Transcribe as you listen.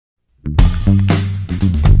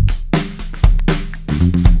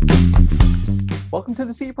Welcome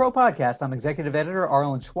to the CE Pro Podcast. I'm Executive Editor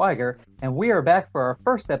Arlen Schweiger, and we are back for our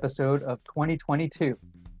first episode of 2022.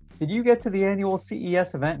 Did you get to the annual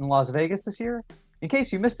CES event in Las Vegas this year? In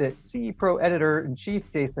case you missed it, CE Pro Editor-in-Chief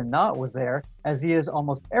Jason Knott was there, as he is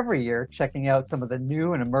almost every year checking out some of the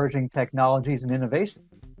new and emerging technologies and innovations.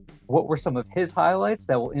 What were some of his highlights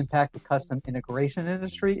that will impact the custom integration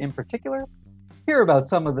industry in particular? Hear about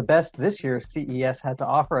some of the best this year's CES had to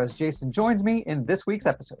offer as Jason joins me in this week's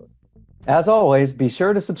episode. As always, be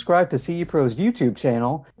sure to subscribe to CE Pro's YouTube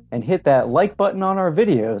channel and hit that like button on our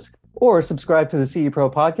videos, or subscribe to the CE Pro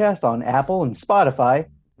podcast on Apple and Spotify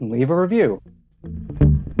and leave a review.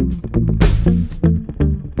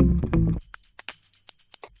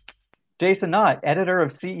 Jason Knott, editor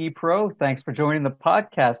of CE Pro, thanks for joining the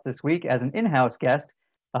podcast this week as an in-house guest,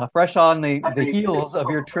 fresh on the heels of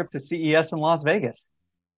your trip to CES in Las Vegas.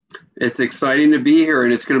 It's exciting to be here,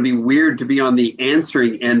 and it's going to be weird to be on the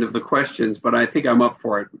answering end of the questions, but I think I'm up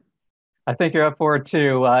for it. I think you're up for it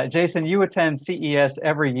too. Jason, you attend CES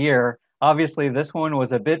every year. Obviously, this one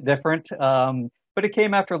was a bit different, but it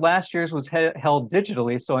came after last year's was held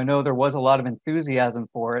digitally, so I know there was a lot of enthusiasm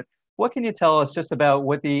for it. What can you tell us just about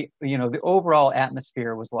what the overall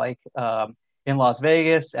atmosphere was like in Las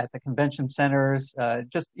Vegas, at the convention centers,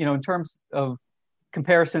 in terms of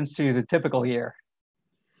comparisons to the typical year?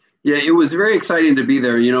 Yeah, it was very exciting to be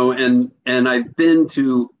there, and I've been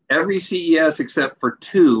to every CES except for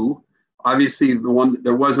two. Obviously,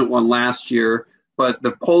 there wasn't one last year, but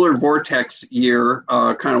the polar vortex year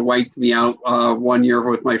kind of wiped me out 1 year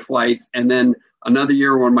with my flights, and then another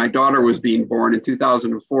year when my daughter was being born in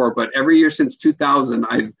 2004. But every year since 2000,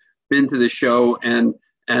 I've been to the show, and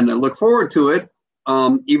I look forward to it,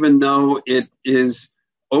 even though it is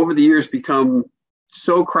over the years become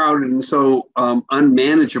so crowded and so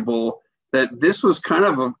unmanageable that this was kind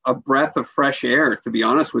of a breath of fresh air, to be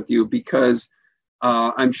honest with you, because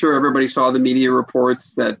I'm sure everybody saw the media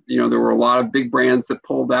reports that, there were a lot of big brands that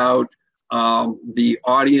pulled out. The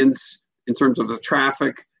audience, in terms of the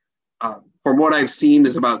traffic, from what I've seen,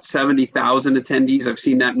 is about 70,000 attendees. I've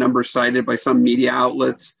seen that number cited by some media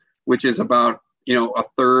outlets, which is about, a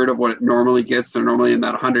third of what it normally gets. They're normally in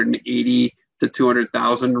that 180 to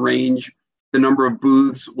 200,000 range. The number of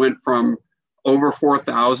booths went from over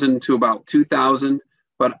 4,000 to about 2,000.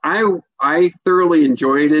 But I thoroughly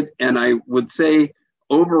enjoyed it, and I would say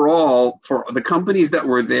overall, for the companies that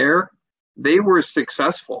were there, they were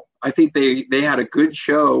successful. I think they had a good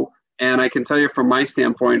show, and I can tell you from my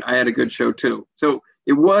standpoint, I had a good show too. So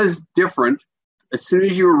it was different. As soon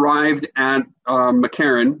as you arrived at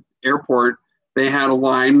McCarran Airport, they had a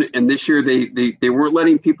line, and this year they weren't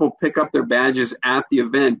letting people pick up their badges at the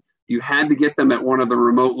event. You had to get them at one of the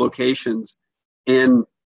remote locations, and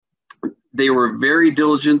they were very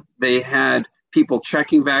diligent. They had people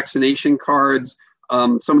checking vaccination cards.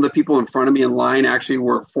 Some of the people in front of me in line actually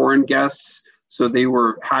were foreign guests, so they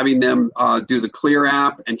were having them do the Clear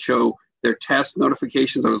app and show their test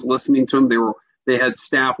notifications. I was listening to them. They had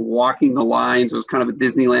staff walking the lines. It was kind of a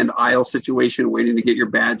Disneyland aisle situation, waiting to get your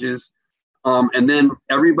badges. And then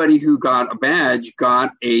everybody who got a badge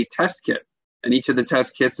got a test kit. And each of the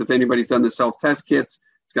test kits, if anybody's done the self-test kits,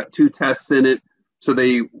 it's got 2 tests in it. So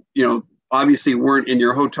they, obviously weren't in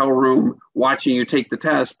your hotel room watching you take the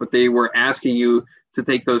test, but they were asking you to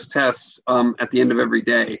take those tests at the end of every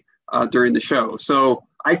day during the show. So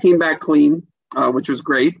I came back clean, which was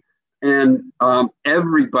great. And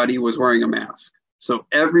everybody was wearing a mask. So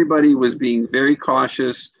everybody was being very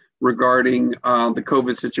cautious regarding the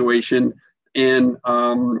COVID situation. And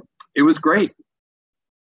it was great.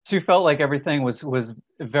 So you felt like everything was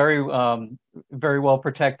very very well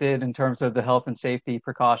protected in terms of the health and safety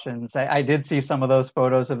precautions. I did see some of those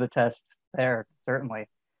photos of the tests there. Certainly,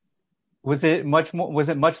 was it much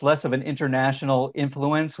less of an international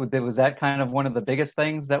influence? Was that kind of one of the biggest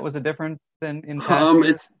things that was a difference than in past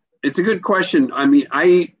years? It's a good question. I mean,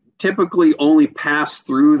 I typically only pass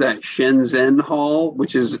through that Shenzhen Hall,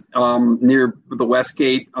 which is near the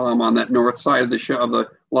Westgate on that north side of the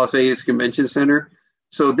Las Vegas Convention Center.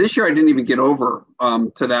 So this year I didn't even get over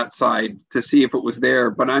to that side to see if it was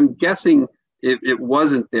there, but I'm guessing it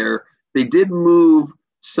wasn't there. They did move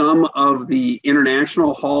some of the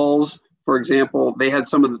international halls. For example, they had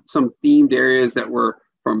some themed areas that were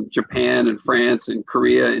from Japan and France and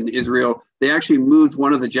Korea and Israel. They actually moved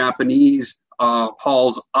one of the Japanese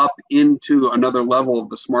halls up into another level of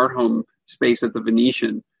the smart home space at the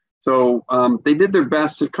Venetian. So they did their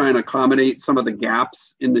best to kind of accommodate some of the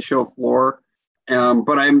gaps in the show floor.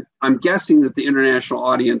 But I'm guessing that the international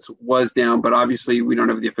audience was down, but obviously we don't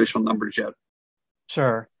have the official numbers yet.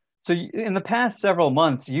 Sure. So in the past several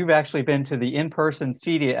months, you've actually been to the in-person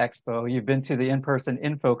CEDIA Expo. You've been to the in-person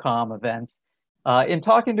InfoComm events. In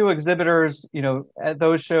talking to exhibitors, at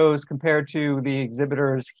those shows compared to the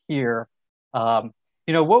exhibitors here,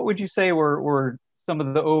 what would you say were some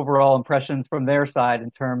of the overall impressions from their side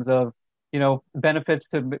in terms of, benefits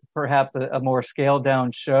to perhaps a more scaled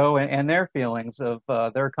down show and their feelings of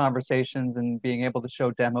their conversations and being able to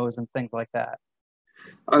show demos and things like that?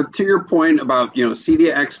 To your point about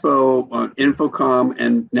CEDIA Expo, InfoComm,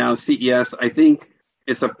 and now CES, I think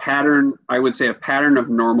it's a pattern. I would say a pattern of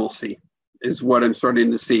normalcy is what I'm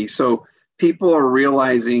starting to see. So people are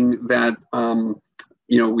realizing that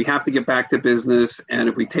we have to get back to business, and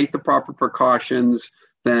if we take the proper precautions,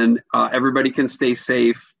 then everybody can stay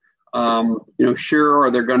safe. Sure, are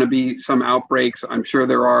there going to be some outbreaks? I'm sure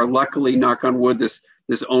there are. Luckily, knock on wood, this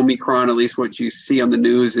Omicron, at least what you see on the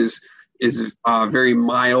news, is very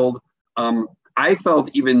mild. I felt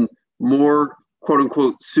even more, quote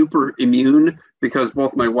unquote, super immune because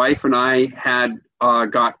both my wife and I had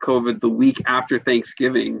got COVID the week after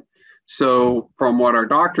Thanksgiving. So from what our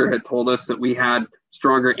doctor had told us, that we had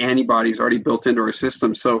stronger antibodies already built into our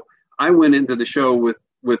system. So I went into the show with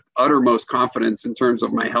uttermost confidence in terms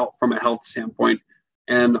of my health, from a health standpoint.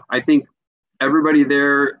 And I think everybody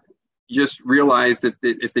there just realized that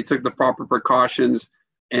if they took the proper precautions,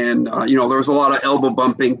 and, there was a lot of elbow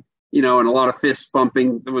bumping, and a lot of fist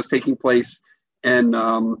bumping that was taking place, and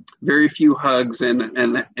very few hugs and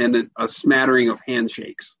a smattering of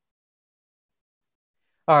handshakes.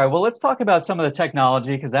 All right, well, let's talk about some of the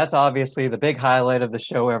technology, because that's obviously the big highlight of the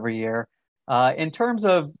show every year. In terms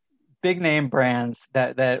of big name brands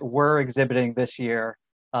that were exhibiting this year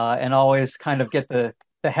and always kind of get the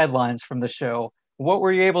headlines from the show, what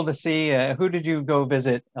were you able to see? Who did you go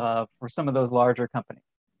visit for some of those larger companies?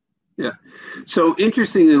 Yeah. So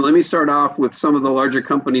interestingly, let me start off with some of the larger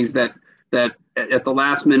companies that at the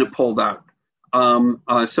last minute pulled out.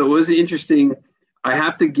 So it was interesting. I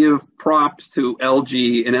have to give props to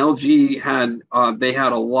LG, and LG had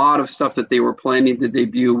a lot of stuff that they were planning to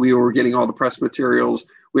debut. We were getting all the press materials.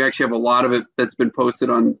 We actually have a lot of it that's been posted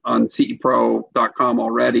on CEPro.com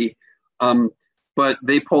already. But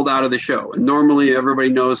they pulled out of the show. And normally everybody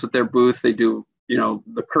knows that their booth, they do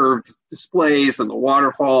the curved displays and the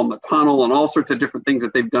waterfall and the tunnel and all sorts of different things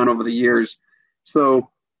that they've done over the years. So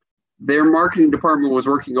their marketing department was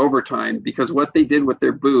working overtime because what they did with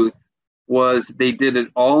their booth was they did it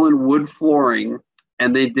all in wood flooring,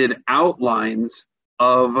 and they did outlines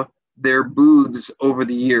of their booths over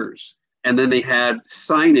the years. And then they had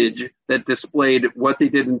signage that displayed what they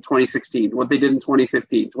did in 2016, what they did in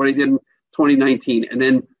 2015, what they did in 2019. And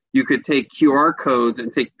then you could take QR codes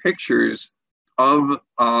and take pictures of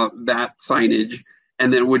that signage,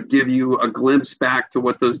 and then it would give you a glimpse back to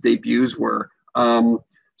what those debuts were. So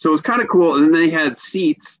it was kind of cool. And then they had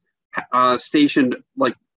seats stationed,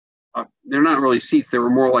 like they're not really seats, they were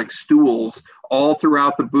more like stools all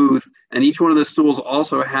throughout the booth. And each one of the stools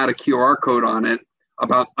also had a QR code on it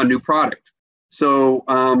about a new product. So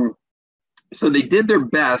so they did their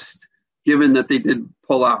best, given that they did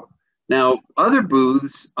pull out. Now, other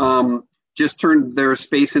booths just turned their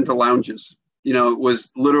space into lounges. It was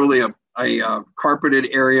literally a carpeted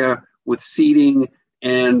area with seating,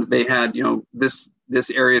 and they had, this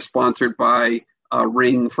area sponsored by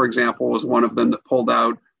Ring, for example, was one of them that pulled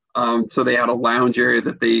out. So they had a lounge area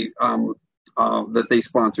that they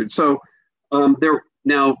sponsored. So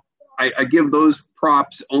I give those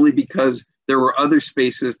props only because there were other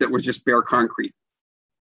spaces that were just bare concrete,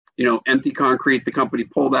 empty concrete. The company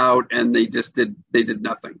pulled out and they did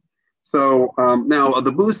nothing. So now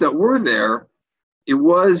the booths that were there, it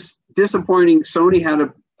was disappointing. Sony had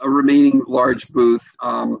a remaining large booth.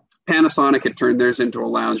 Panasonic had turned theirs into a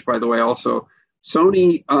lounge, by the way. Also,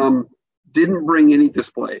 Sony didn't bring any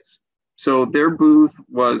displays. So their booth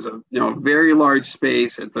was a very large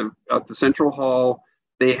space at the central hall.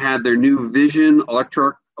 They had their new Vision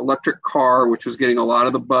electric car, which was getting a lot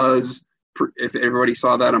of the buzz. If everybody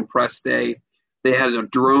saw that on press day, they had a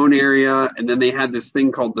drone area, and then they had this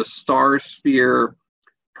thing called the Starsphere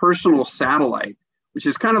personal satellite, which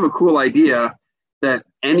is kind of a cool idea that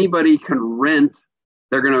anybody can rent.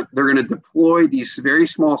 They're gonna deploy these very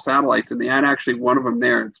small satellites, and they had actually one of them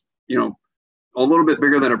there. It's a little bit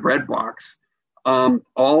bigger than a bread box,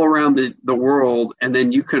 all around the world, and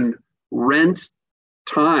then you can rent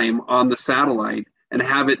time on the satellite and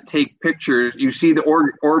have it take pictures. You see the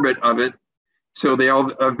orbit of it, so they all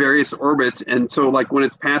have various orbits, and so like when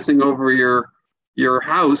it's passing over your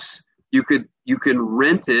house, you can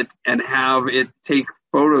rent it and have it take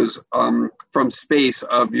photos from space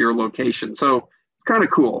of your location. So it's kind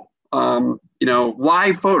of cool.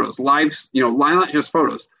 live photos, not just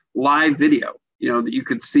photos, live video, that you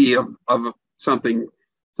could see of something.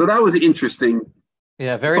 So that was interesting.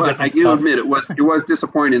 Yeah, very but different I do stuff. admit it was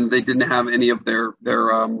disappointing that they didn't have any of their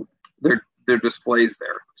displays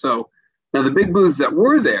there. So now the big booths that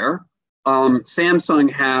were there,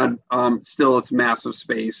 Samsung had still its massive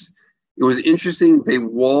space. It was interesting. They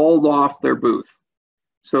walled off their booth.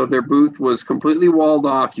 So their booth was completely walled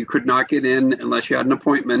off. You could not get in unless you had an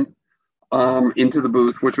appointment into the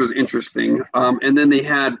booth, which was interesting. And then they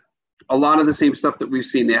had a lot of the same stuff that we've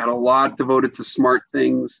seen. They had a lot devoted to smart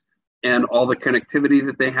things and all the connectivity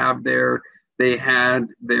that they have there. They had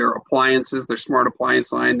their appliances, their smart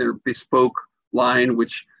appliance line, their bespoke line,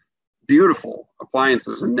 which beautiful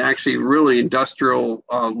appliances and actually really industrial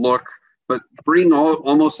look, but bring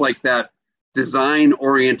almost like that design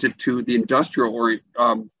oriented to the industrial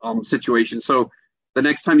situation. So the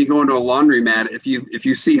next time you go into a laundromat, if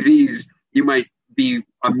you see these, you might be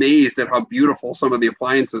amazed at how beautiful some of the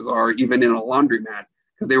appliances are, even in a laundromat,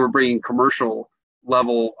 because they were bringing commercial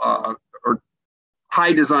level or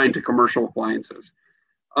high design to commercial appliances.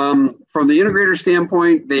 From the integrator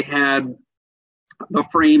standpoint, they had the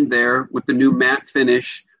frame there with the new matte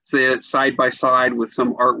finish. So they had it side by side with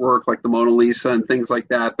some artwork like the Mona Lisa and things like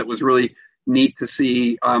that. That was really neat to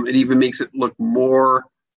see. It even makes it look more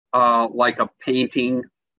like a painting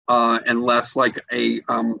and less like a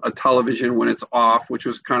television when it's off, which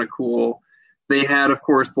was kind of cool. They had, of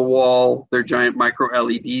course, the wall, their giant micro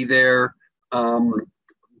LED there,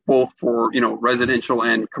 both for residential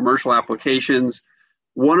and commercial applications.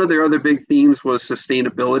 One of their other big themes was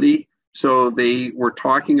sustainability. So they were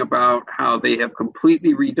talking about how they have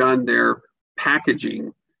completely redone their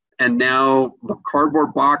packaging, and now the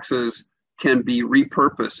cardboard boxes can be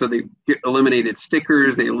repurposed. So they eliminated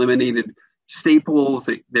stickers, they eliminated staples,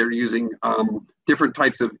 they're using different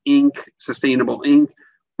types of ink, sustainable ink,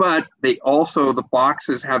 but they also, the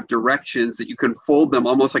boxes have directions that you can fold them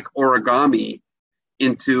almost like origami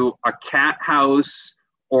into a cat house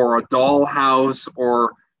or a doll house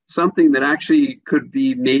or something that actually could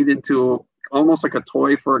be made into almost like a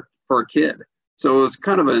toy for a kid. So it's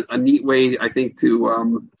kind of a neat way, I think,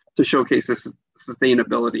 to showcase this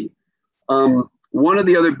sustainability. One of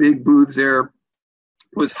the other big booths there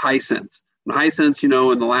was Hisense. And Hisense,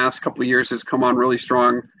 in the last couple of years has come on really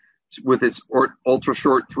strong with its ultra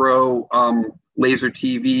short throw laser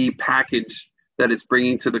TV package that it's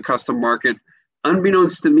bringing to the custom market.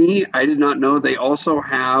 Unbeknownst to me, I did not know they also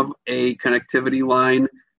have a connectivity line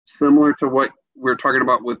similar to what we're talking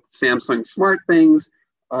about with Samsung Smart Things.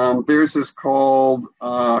 Theirs is called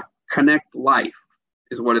Connect Life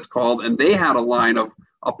is what it's called. And they had a line of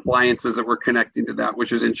appliances that were connecting to that,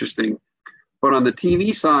 which is interesting. But on the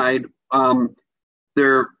TV side,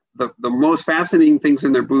 the most fascinating things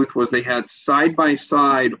in their booth was they had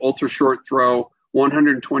side-by-side ultra short throw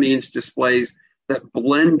 120-inch displays that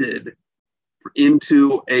blended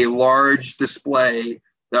into a large display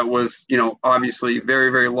that was, obviously very,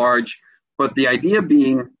 very large. But the idea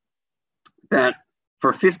being that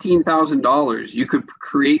for $15,000, you could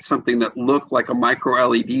create something that looked like a micro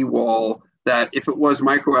LED wall that if it was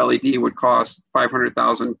micro LED would cost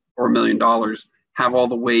 $500,000 or $1 million, have all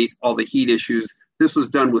the weight, all the heat issues. This was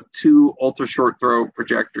done with 2 ultra short throw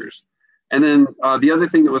projectors. And then the other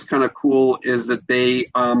thing that was kind of cool is that they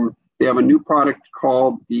have a new product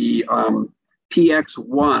called the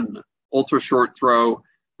PX1 ultra short throw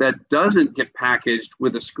that doesn't get packaged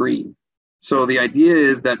with a screen. So the idea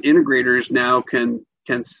is that integrators now can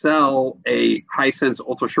sell a Hisense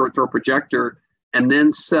ultra short throw projector and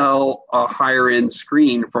then sell a higher end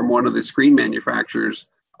screen from one of the screen manufacturers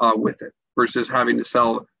with it versus having to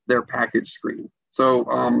sell their packaged screen. So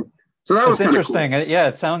that was interesting. Cool. Yeah,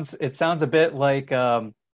 it sounds a bit like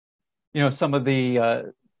some of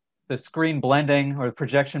the screen blending or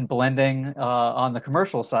projection blending on the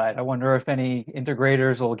commercial side. I wonder if any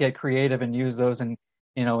integrators will get creative and use those in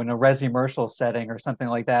a resi-commercial setting or something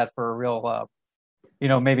like that for a real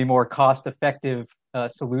maybe more cost effective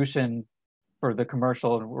solution for the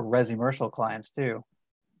commercial or resi-commercial clients too.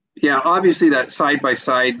 Yeah, obviously that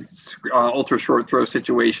side-by-side ultra short throw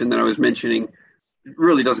situation that I was mentioning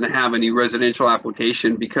really doesn't have any residential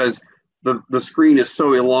application because the screen is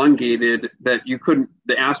so elongated that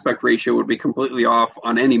the aspect ratio would be completely off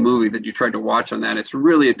on any movie that you tried to watch on that. It's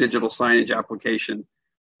really a digital signage application.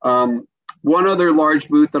 One other large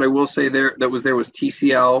booth that I will say that was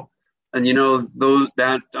TCL, and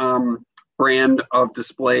that brand of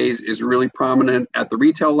displays is really prominent at the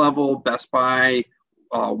retail level. Best Buy,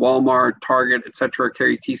 Walmart, Target, etc.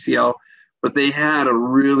 carry TCL, but they had a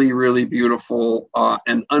really, really beautiful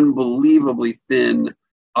and unbelievably thin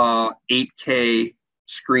 8K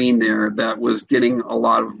screen there that was getting a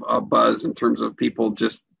lot of buzz in terms of people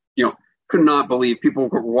just, could not believe people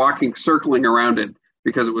were walking, circling around it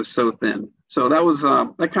because it was so thin. So that was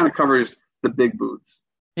that kind of covers the big booths.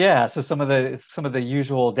 Yeah, so some of the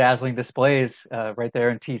usual dazzling displays right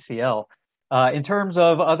there in TCL. In terms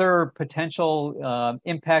of other potential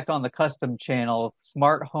impact on the custom channel,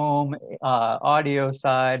 smart home, audio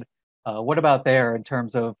side, what about there in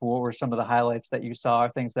terms of what were some of the highlights that you saw,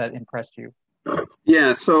 things that impressed you?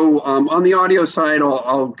 Yeah, so on the audio side,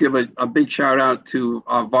 I'll give a big shout out to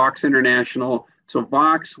Vox International. So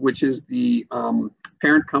Vox, which is the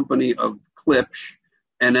parent company of Klipsch,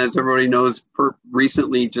 and as everybody knows,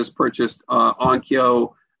 recently just purchased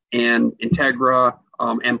Onkyo and Integra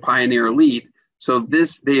and Pioneer Elite. So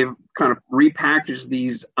they've kind of repackaged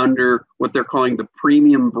these under what they're calling the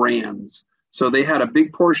premium brands. So they had a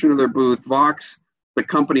big portion of their booth. Vox, the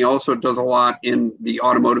company, also does a lot in the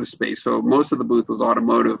automotive space. So most of the booth was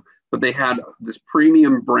automotive, but they had this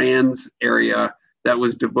premium brands area that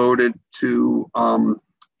was devoted to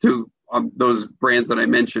those brands that I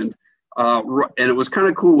mentioned. And it was kind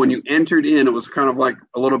of cool when you entered in. It was kind of like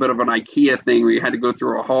a little bit of an IKEA thing where you had to go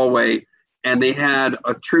through a hallway, and they had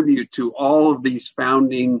a tribute to all of these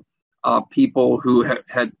founding people who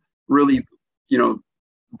had really,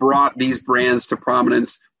 brought these brands to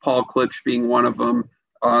prominence. Paul Klipsch being one of them.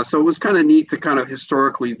 So it was kind of neat to kind of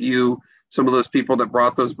historically view some of those people that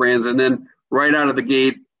brought those brands. And then right out of the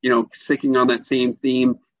gate, sticking on that same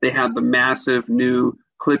theme, they had the massive new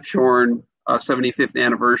Klipschorn 75th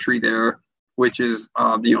anniversary there, which is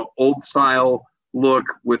old style look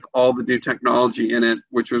with all the new technology in it,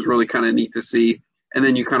 which was really kind of neat to see. And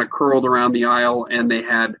then you kind of curled around the aisle, and they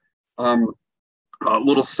had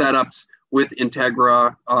little setups with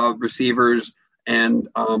Integra receivers, and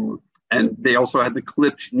they also had the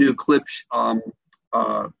new Klipsch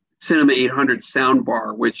Cinema 800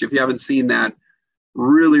 soundbar, which, if you haven't seen that,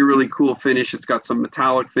 really, really cool finish. It's got some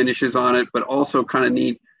metallic finishes on it, but also kind of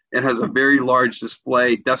neat. It has a very large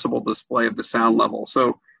decibel display of the sound level.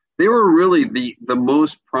 So they were really the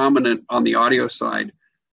most prominent on the audio side.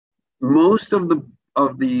 Most of the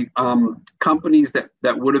companies that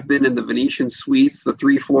would have been in the Venetian suites, the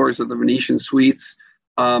 3 floors of the Venetian suites,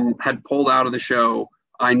 had pulled out of the show.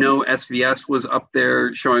 I know SVS was up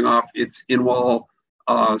there showing off its in-wall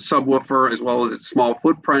subwoofer as well as its small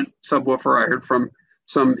footprint subwoofer. I heard from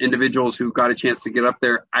some individuals who got a chance to get up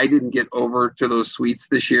there. I didn't get over to those suites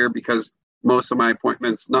this year because all my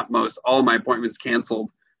appointments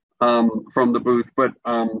canceled from the booth. But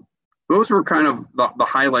those were kind of the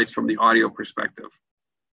highlights from the audio perspective.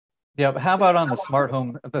 Yeah, but how about on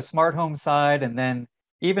the smart home side, and then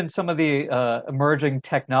even some of the emerging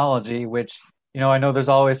technology, which, I know there's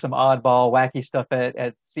always some oddball, wacky stuff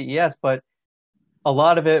at CES, but a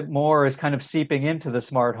lot of it more is kind of seeping into the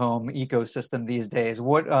smart home ecosystem these days.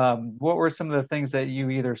 What were some of the things that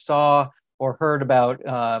you either saw or heard about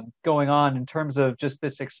going on in terms of just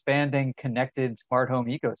this expanding connected smart home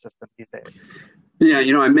ecosystem these days? Yeah,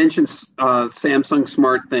 I mentioned Samsung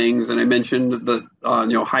SmartThings, and I mentioned that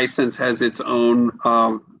Hisense has its own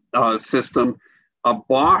system.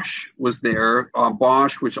 Bosch was there.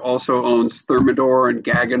 Bosch, which also owns Thermador and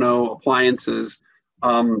Gaggenau appliances,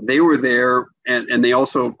 they were there, and they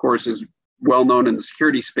also, of course, is well known in the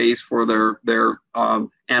security space for their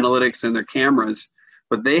analytics and their cameras.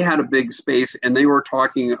 But they had a big space, and they were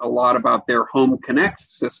talking a lot about their Home Connect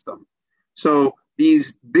system. So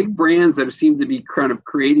these big brands that seem to be kind of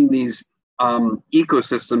creating these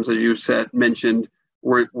ecosystems, as you mentioned,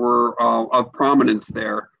 were of prominence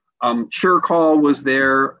there. SureCall was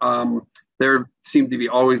there. They seem to be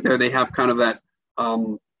always there. They have kind of that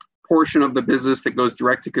portion of the business that goes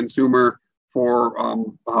direct to consumer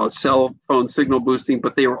for cell phone signal boosting,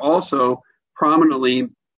 but they were also prominently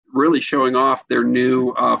really showing off their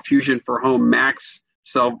new Fusion for Home Max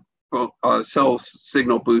cell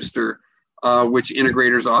signal booster, which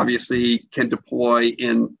integrators obviously can deploy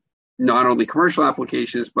in not only commercial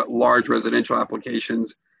applications, but large residential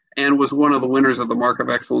applications, and was one of the winners of the Mark of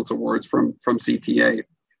Excellence Awards from CTA.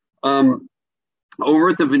 Over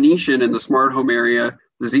at the Venetian in the smart home area,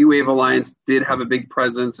 the Z-Wave Alliance did have a big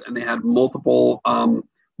presence, and they had multiple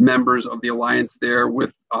members of the Alliance there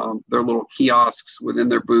with their little kiosks within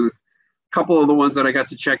their booth. A couple of the ones that I got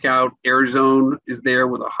to check out, AirZone is there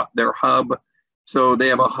with their hub. So they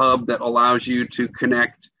have a hub that allows you to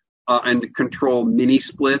connect and control mini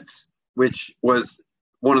splits, which was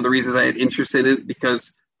one of the reasons I had interest in it,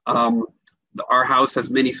 because our house has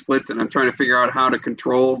mini splits, and I'm trying to figure out how to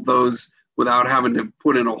control those without having to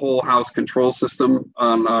put in a whole house control system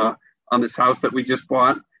on this house that we just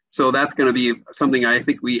bought. So that's going to be something I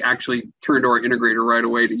think we actually turned to our integrator right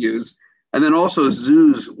away to use. And then also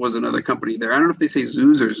Zeus was another company there. I don't know if they say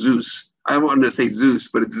Zeus or Zeus. I wanted to say Zeus,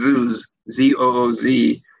 but it's Zeus,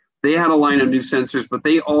 Zooz. They had a line of new sensors, but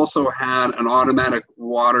they also had an automatic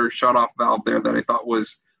water shutoff valve there that I thought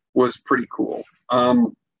was pretty cool.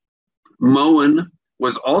 Moen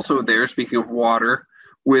was also there, speaking of water,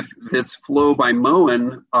 with its Flow by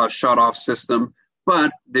Moen shutoff system,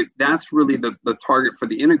 but that's really the target for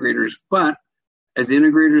the integrators. But as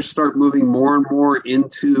integrators start moving more and more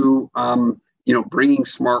into bringing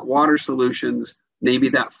smart water solutions, maybe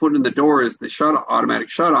that foot in the door is the automatic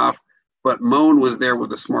shutoff. But Moen was there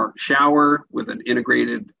with a smart shower with an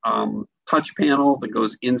integrated touch panel that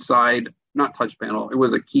goes inside, not touch panel, it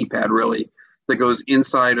was a keypad really, that goes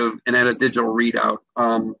inside of and had a digital readout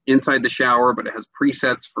inside the shower, but it has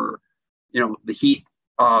presets for, the heat,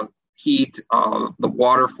 the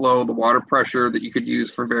water flow, the water pressure that you could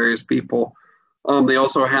use for various people. They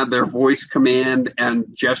also had their voice command and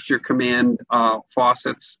gesture command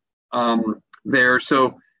faucets there.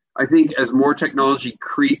 So I think as more technology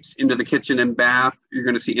creeps into the kitchen and bath, you're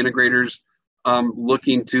going to see integrators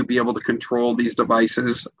looking to be able to control these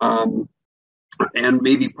devices and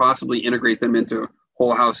maybe possibly integrate them into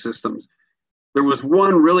whole house systems. There was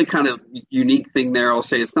one really kind of unique thing there. I'll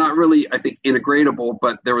say it's not really, I think, integratable,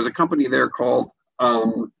 but there was a company there called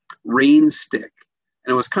Rainstick. And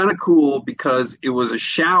it was kind of cool because it was a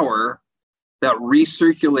shower that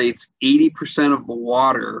recirculates 80% of the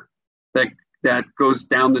water that goes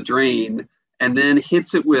down the drain and then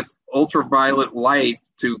hits it with ultraviolet light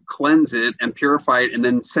to cleanse it and purify it and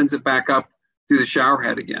then sends it back up through the shower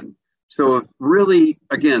head again. So really,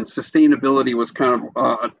 again, sustainability was kind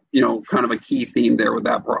of a key theme there with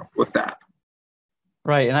that.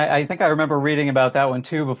 Right. And I think I remember reading about that one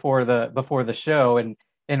too before the show.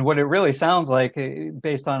 And what it really sounds like,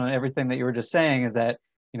 based on everything that you were just saying, is that,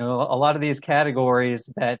 a lot of these categories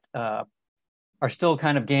that are still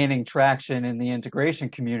kind of gaining traction in the integration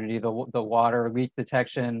community, the water leak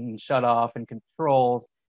detection, shut off and controls,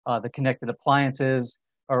 the connected appliances,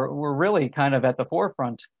 were really kind of at the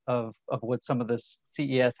forefront of what some of this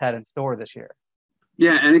CES had in store this year.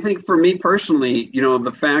 Yeah, and I think for me personally,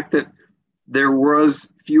 the fact that there was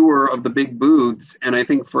fewer of the big booths, and I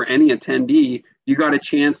think for any attendee, you got a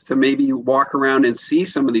chance to maybe walk around and see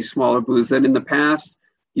some of these smaller booths that in the past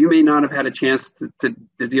you may not have had a chance to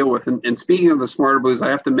deal with. And speaking of the smarter booths, I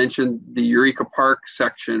have to mention the Eureka Park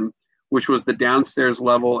section, which was the downstairs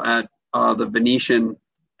level at the Venetian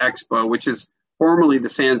Expo, which is formerly the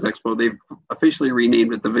Sands Expo. They've officially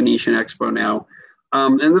renamed it the Venetian Expo now.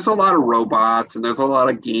 And there's a lot of robots and there's a lot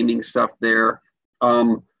of gaming stuff there.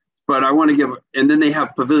 But I want to and then they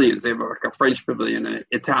have pavilions. They have like a French pavilion, an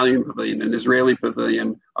Italian pavilion, an Israeli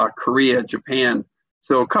pavilion, Korea, Japan.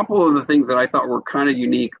 So a couple of the things that I thought were kind of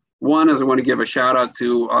unique. One is I want to give a shout out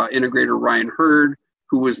to integrator Ryan Hurd,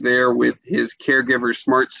 who was there with his Caregiver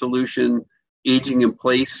Smart Solution aging in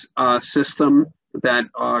place system that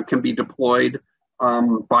can be deployed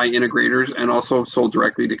by integrators and also sold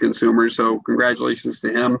directly to consumers. So congratulations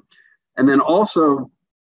to him. And then also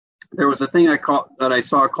there was a thing I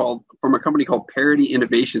saw called from a company called Parity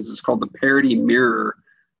Innovations. It's called the Parity Mirror.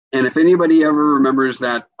 And if anybody ever remembers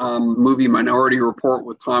that movie Minority Report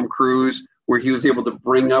with Tom Cruise, where he was able to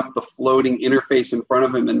bring up the floating interface in front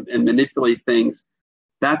of him and manipulate things,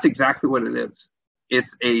 that's exactly what it is.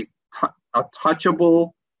 It's a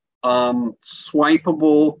touchable,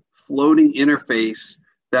 swipeable, floating interface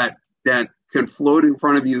that can float in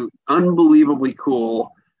front of you. Unbelievably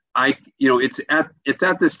cool. It's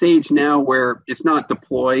at the stage now where it's not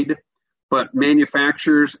deployed, but a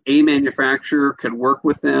manufacturer could work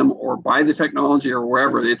with them or buy the technology or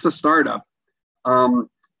wherever. It's a startup,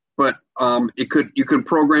 but you could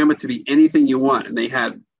program it to be anything you want. And they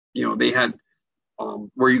had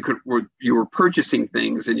where you were purchasing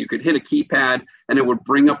things and you could hit a keypad and it would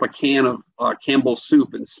bring up a can of Campbell's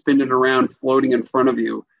soup and spin it around, floating in front of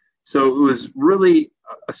you. So it was really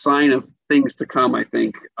a sign of things to come, I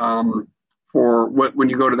think, for when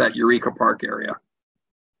you go to that Eureka Park area.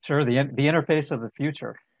 Sure, the interface of the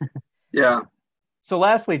future. Yeah. So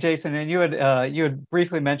lastly, Jason, and you had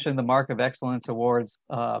briefly mentioned the Mark of Excellence Awards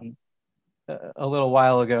a little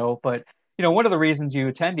while ago, but one of the reasons you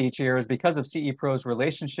attend each year is because of CE Pro's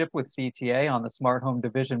relationship with CTA on the Smart Home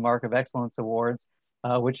Division Mark of Excellence Awards,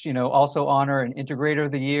 which also honor an Integrator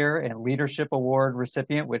of the Year and Leadership Award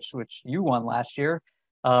recipient, which you won last year.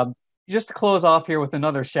 Just to close off here with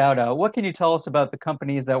another shout out, what can you tell us about the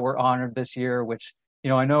companies that were honored this year, which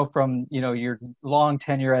I know from your long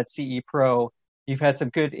tenure at CE Pro, you've had some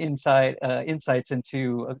good insights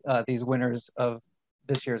into these winners of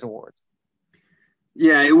this year's awards.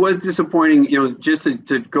 Yeah, it was disappointing, just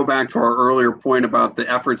to go back to our earlier point about the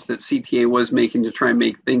efforts that CTA was making to try and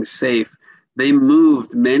make things safe. They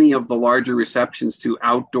moved many of the larger receptions to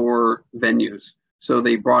outdoor venues. So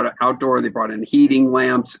they brought in heating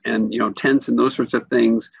lamps and, tents and those sorts of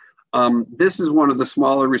things. This is one of the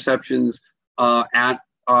smaller receptions at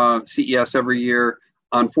CES every year.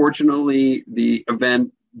 Unfortunately, the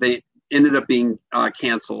event, they ended up being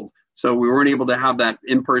canceled. So we weren't able to have that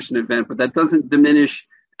in-person event, but that doesn't diminish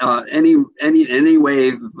any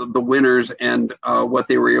way the winners and what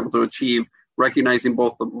they were able to achieve, recognizing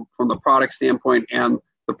both from the product standpoint and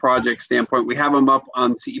the project standpoint. We have them up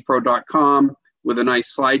on cepro.com with a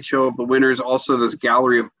nice slideshow of the winners. Also, there's a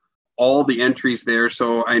gallery of all the entries there,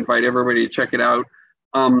 so I invite everybody to check it out.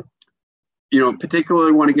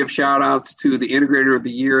 Particularly want to give shout outs to the Integrator of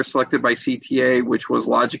the Year selected by CTA, which was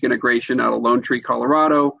Logic Integration out of Lone Tree,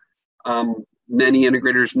 Colorado. Many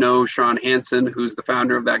integrators know Sean Hansen, who's the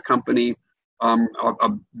founder of that company, a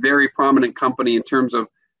very prominent company in terms of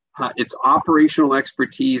its operational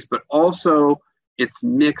expertise, but also its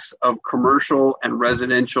mix of commercial and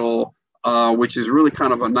residential, which is really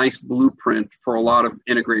kind of a nice blueprint for a lot of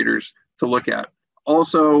integrators to look at.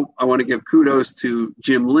 Also, I want to give kudos to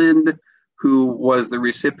Jim Lind, who was the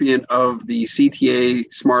recipient of the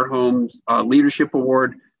CTA Smart Homes Leadership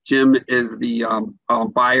Award. Jim is the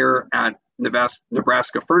buyer at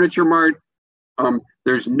Nebraska Furniture Mart.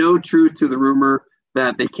 There's no truth to the rumor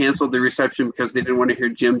that they canceled the reception because they didn't want to hear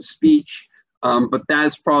Jim's speech. But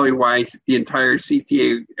that's probably why the entire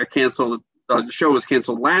CTA the show was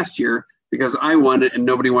canceled last year, because I won it and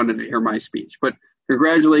nobody wanted to hear my speech. But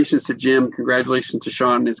congratulations to Jim. Congratulations to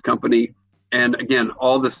Sean and his company. And again,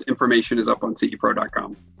 all this information is up on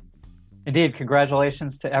cepro.com. Indeed,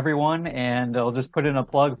 congratulations to everyone. And I'll just put in a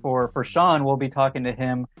plug for Sean. We'll be talking to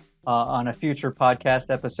him on a future podcast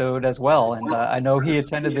episode as well. And I know he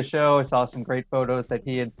attended the show. I saw some great photos that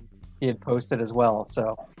he had posted as well.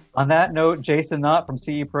 So on that note, Jason Knott from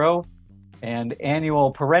CE Pro and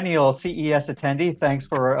perennial CES attendee, thanks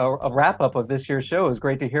for a wrap up of this year's show. It was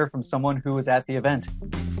great to hear from someone who was at the event.